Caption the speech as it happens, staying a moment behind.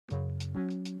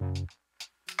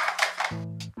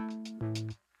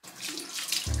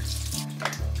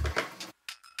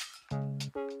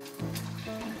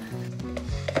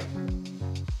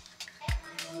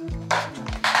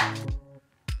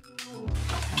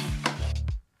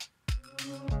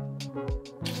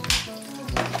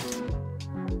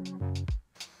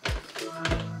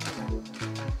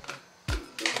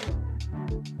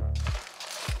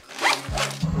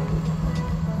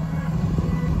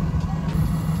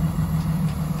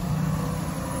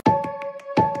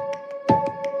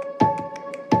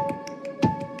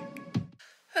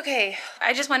Okay,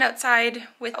 I just went outside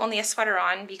with only a sweater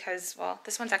on because, well,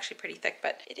 this one's actually pretty thick,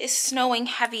 but it is snowing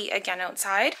heavy again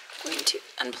outside. I'm going to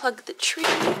unplug the tree.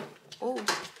 Oh,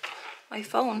 my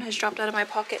phone has dropped out of my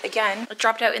pocket again. It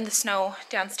dropped out in the snow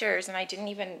downstairs and I didn't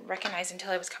even recognize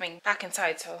until I was coming back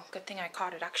inside, so good thing I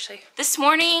caught it actually. This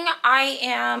morning I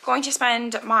am going to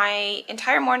spend my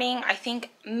entire morning, I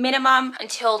think minimum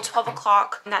until 12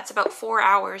 o'clock, and that's about 4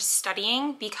 hours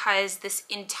studying, because this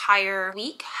entire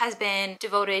week has been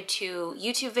devoted to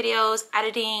YouTube videos,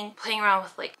 editing, playing around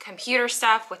with like computer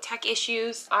stuff, with tech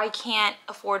issues. I can't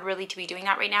afford really to be doing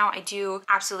that right now. I do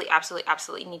absolutely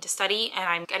need to study, and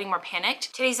I'm getting more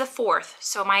panicked. Today's the 4th,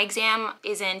 so my exam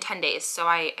is in 10 days, so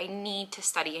I need to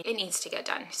study. It needs to get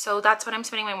done. So that's what I'm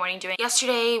spending my morning doing.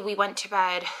 Yesterday we went to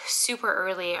bed super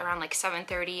early, around like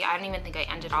 7:30. I don't even think I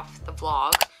ended off the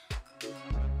vlog.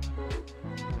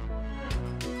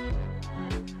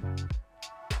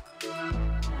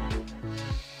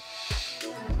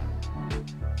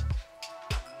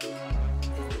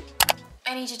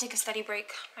 I need to take a study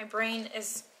break. My brain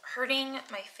is hurting,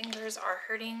 my fingers are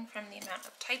hurting from the amount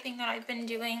of typing that I've been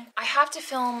doing. I have to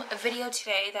film a video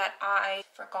today that I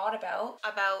forgot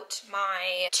about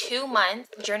my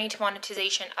 2-month journey to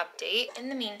monetization update. In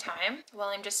the meantime, while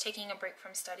I'm just taking a break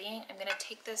from studying, I'm gonna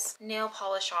take this nail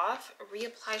polish off,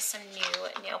 reapply some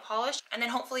new nail polish, and then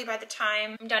hopefully by the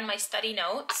time I'm done my study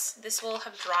notes, this will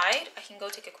have dried. I can go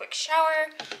take a quick shower,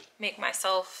 make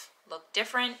myself look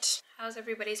different. How's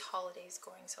everybody's holidays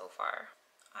going so far?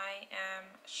 I am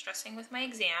stressing with my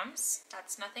exams.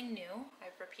 That's nothing new.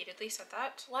 I've repeatedly said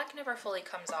that. Black never fully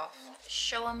comes off.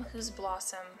 Show 'em Who's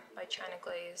Blossom by China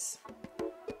Glaze.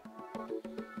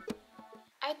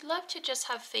 I'd love to just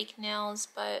have fake nails,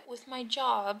 but with my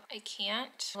job, I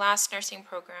can't. Last nursing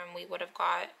program, we would have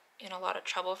got in a lot of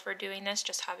trouble for doing this,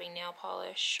 just having nail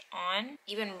polish on.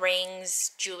 Even rings,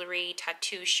 jewelry,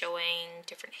 tattoos showing,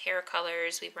 different hair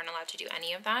colors, we weren't allowed to do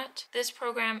any of that. This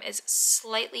program is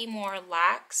slightly more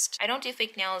laxed. I don't do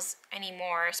fake nails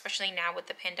anymore, especially now with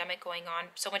the pandemic going on.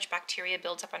 So much bacteria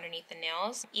builds up underneath the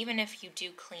nails. Even if you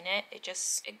do clean it,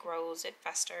 it grows, it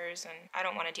festers, and I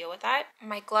don't want to deal with that.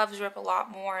 My gloves rip a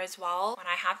lot more as well when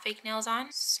I have fake nails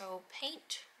on, so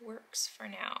paint works for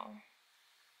now.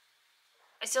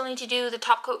 I still need to do the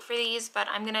top coat for these, but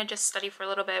I'm gonna just study for a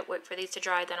little bit, wait for these to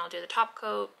dry, then I'll do the top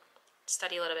coat,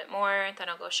 study a little bit more, then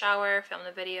I'll go shower, film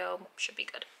the video, should be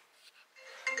good.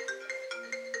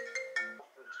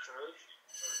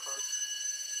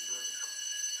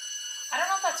 I don't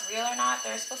know if that's real or not.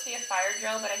 There's supposed to be a fire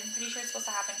drill, but I'm pretty sure it's supposed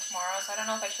to happen tomorrow, so I don't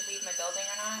know if I should leave my building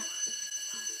or not.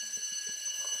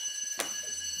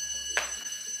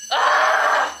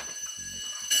 Ah!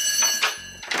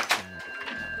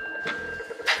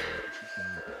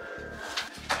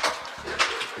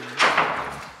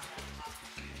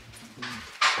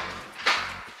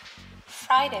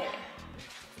 Friday.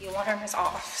 The alarm is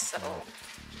off, so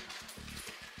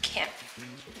can't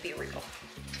be real.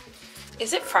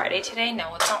 Is it Friday today?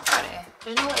 No, it's not Friday.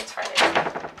 There's no way it's Friday.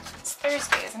 It's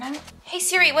Thursday, isn't it? Hey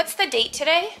Siri, what's the date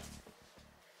today?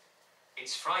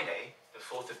 It's Friday, the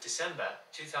 4th of December,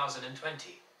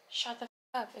 2020. Shut the f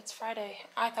up, it's Friday.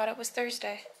 I thought it was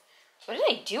Thursday. What did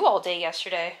I do all day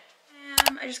yesterday?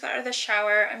 I just got out of the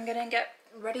shower. I'm gonna get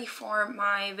ready for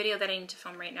my video that I need to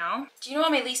film right now. Do you know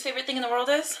what my least favorite thing in the world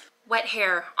is? Wet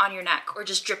hair on your neck, or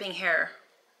just dripping hair,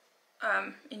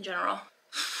 in general.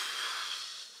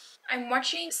 I'm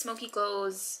watching Smokey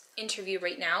Glow's interview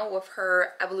right now with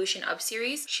her Evolution Of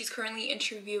series. She's currently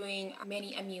interviewing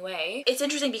Manny MUA. It's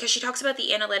interesting because she talks about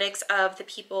the analytics of the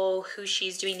people who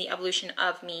she's doing the Evolution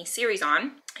Of Me series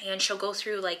on, and she'll go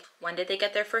through like, when did they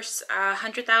get their first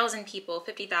 100,000 people,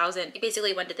 50,000,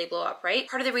 basically when did they blow up, right?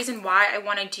 Part of the reason why I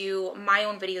want to do my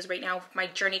own videos right now, my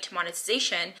journey to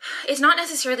monetization, is not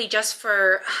necessarily just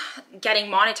for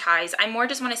getting monetized. I more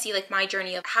just want to see like my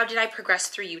journey of how did I progress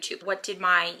through YouTube? What did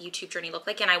my YouTube journey look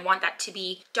like? And I want that to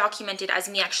be documented as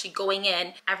me actually going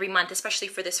in every month, especially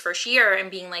for this first year,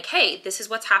 and being like, hey, this is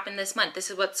what's happened this month, this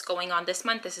is what's going on this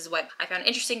month, this is what I found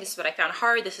interesting, this is what I found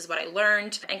hard, this is what I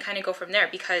learned, and kind of go from there.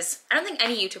 Because I don't think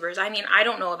any YouTubers, I mean, I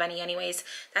don't know of any anyways,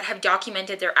 that have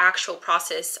documented their actual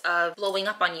process of blowing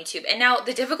up on YouTube. And now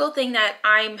the difficult thing that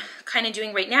I'm kind of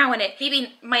doing right now, and it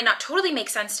maybe might not totally make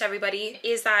sense to everybody,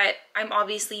 is that I'm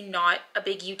obviously not a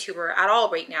big YouTuber at all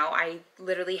right now. I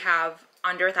literally have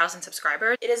under 1,000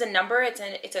 subscribers. It is a number, it's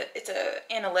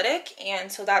a analytic,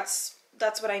 and so that's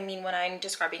what I mean when I'm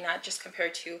describing that. Just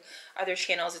compared to other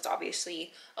channels, it's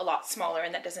obviously a lot smaller,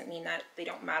 and that doesn't mean that they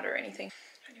don't matter or anything.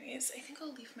 Anyways, I think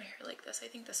I'll leave my hair like this. I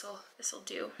think this'll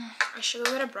do. I should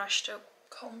go get a brush to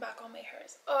comb back all my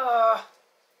hairs. Ugh,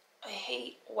 I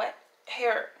hate wet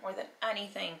hair more than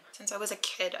anything. Since I was a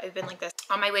kid, I've been like this.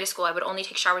 On my way to school, I would only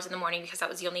take showers in the morning because that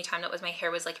was the only time that my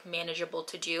hair was like manageable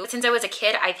to do. But since I was a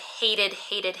kid, I've hated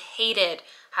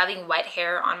having wet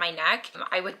hair on my neck.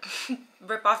 I would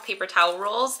rip off paper towel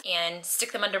rolls and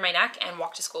stick them under my neck and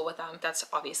walk to school with them. That's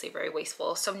obviously very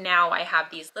wasteful. So now I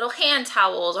have these little hand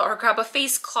towels, or grab a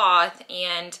face cloth,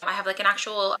 and I have like an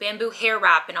actual bamboo hair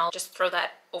wrap, and I'll just throw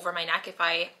that over my neck if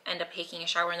I end up taking a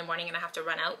shower in the morning and I have to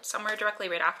run out somewhere directly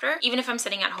right after. Even if I'm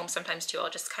sitting at home sometimes too, I'll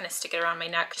just kind of stick it around my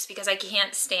neck, just because I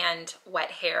can't stand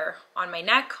wet hair on my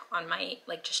neck, on my,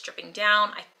 like, just dripping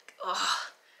down.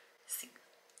 It's the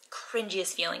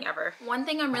cringiest feeling ever. One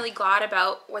thing I'm really glad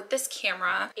about with this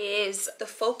camera is the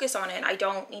focus on it. I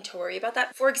don't need to worry about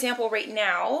that. For example, right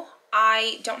now,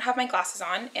 I don't have my glasses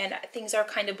on and things are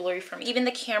kind of blurry for me. Even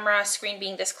the camera screen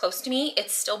being this close to me,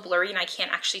 it's still blurry and I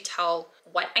can't actually tell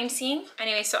what I'm seeing.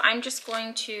 Anyway, so I'm just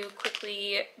going to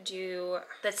quickly do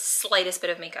the slightest bit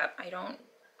of makeup. I don't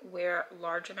wear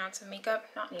large amounts of makeup,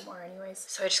 not anymore anyways.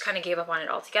 So I just kind of gave up on it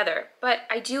altogether. But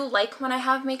I do like when I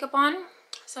have makeup on.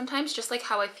 Sometimes, just like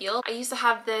how I feel. I used to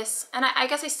have this, and I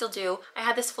guess I still do, I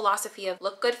had this philosophy of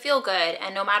look good, feel good,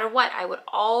 and no matter what, I would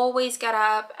always get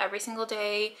up every single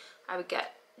day. I would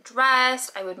get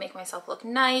dressed, I would make myself look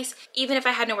nice, even if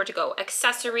I had nowhere to go.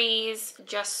 Accessories,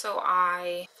 just so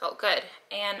I felt good.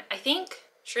 And I think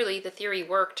truly the theory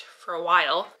worked for a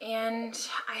while, and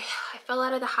I fell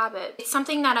out of the habit. It's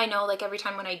something that I know, like, every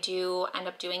time when I do end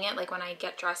up doing it, like when I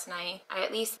get dressed and I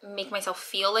at least make myself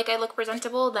feel like I look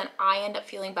presentable, then I end up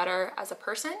feeling better as a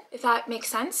person, if that makes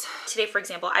sense. Today, for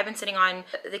example, I've been sitting on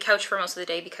the couch for most of the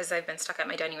day because I've been stuck at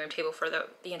my dining room table for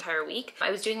the entire week. I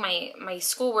was doing my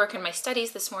schoolwork and my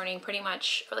studies this morning pretty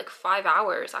much for like 5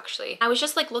 hours actually. I was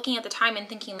just like looking at the time and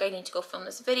thinking, like, I need to go film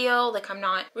this video, like I'm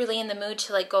not really in the mood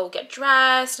to like go get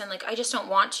dressed, and like I just don't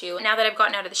want to. Now that I've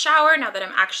gotten out of the shower, now that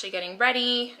I'm actually getting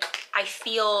ready, I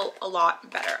feel a lot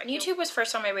better. And YouTube was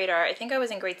first on my radar. I think I was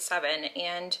in grade 7,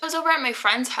 and I was over at my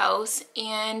friend's house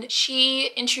and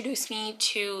she introduced me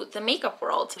to the makeup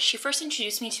world. She first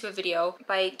introduced me to a video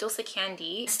by Dulce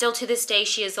Candy. Still to this day,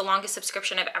 she is the longest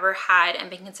subscription I've ever had and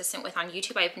been consistent with on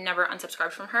YouTube. I've never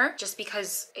unsubscribed from her just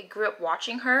because I grew up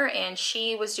watching her, and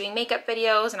she was doing makeup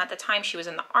videos, and at the time she was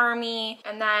in the army.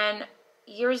 And then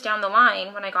years down the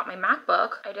line, when I got my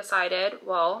MacBook, I decided,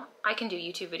 well, I can do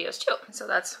YouTube videos too. And so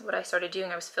that's what I started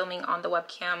doing. I was filming on the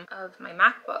webcam of my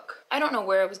MacBook. I don't know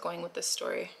where I was going with this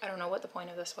story. I don't know what the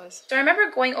point of this was. So I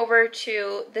remember going over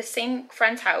to the same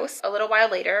friend's house a little while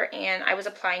later, and I was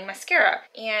applying mascara.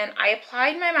 And I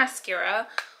applied my mascara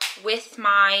with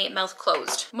my mouth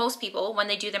closed. Most people, when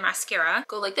they do their mascara,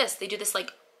 go like this. They do this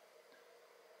like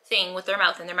thing with their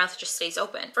mouth, and their mouth just stays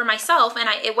open. For myself, and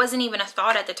it wasn't even a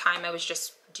thought at the time, I was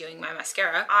just doing my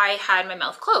mascara, I had my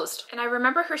mouth closed. And I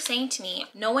remember her saying to me,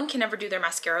 no one can ever do their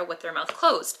mascara with their mouth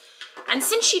closed. And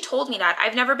since she told me that,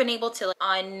 I've never been able to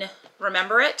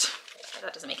unremember it.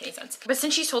 That doesn't make any sense. But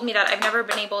since she's told me that, I've never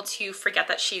been able to forget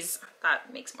that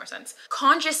that makes more sense.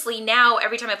 Consciously now,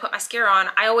 every time I put mascara on,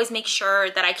 I always make sure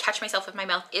that I catch myself if my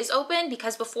mouth is open,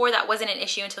 because before that wasn't an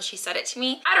issue until she said it to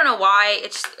me. I don't know why,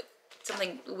 it's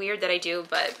something weird that I do,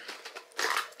 but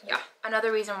yeah.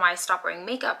 Another reason why I stopped wearing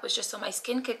makeup was just so my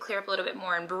skin could clear up a little bit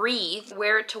more and breathe.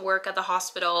 Wear it to work at the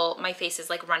hospital, my face is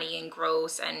like runny and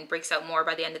gross and breaks out more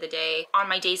by the end of the day. On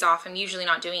my days off, I'm usually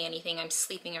not doing anything. I'm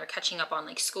sleeping or catching up on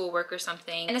like schoolwork or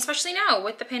something. And especially now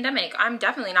with the pandemic, I'm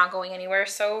definitely not going anywhere.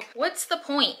 So what's the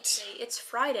point? It's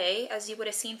Friday, as you would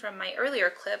have seen from my earlier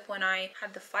clip when I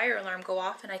had the fire alarm go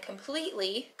off, and I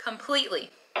completely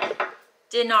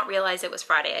did not realize it was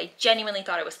Friday. I genuinely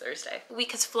thought it was Thursday. The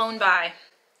week has flown by.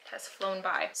 It has flown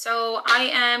by. So I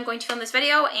am going to film this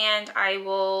video, and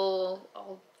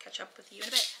I'll catch up with you in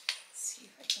a bit. Let's see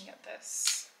if I can get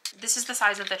this. This is the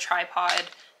size of the tripod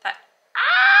that,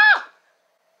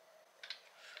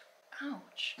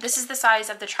 ouch. This is the size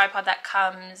of the tripod that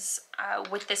comes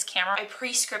with this camera. I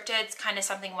pre-scripted, it's kind of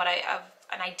something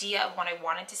an idea of what I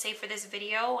wanted to say for this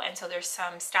video, and so there's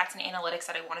some stats and analytics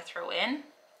that I want to throw in.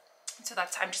 So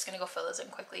I'm just gonna go fill those in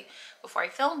quickly before I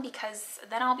film, because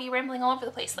then I'll be rambling all over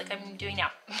the place like I'm doing now.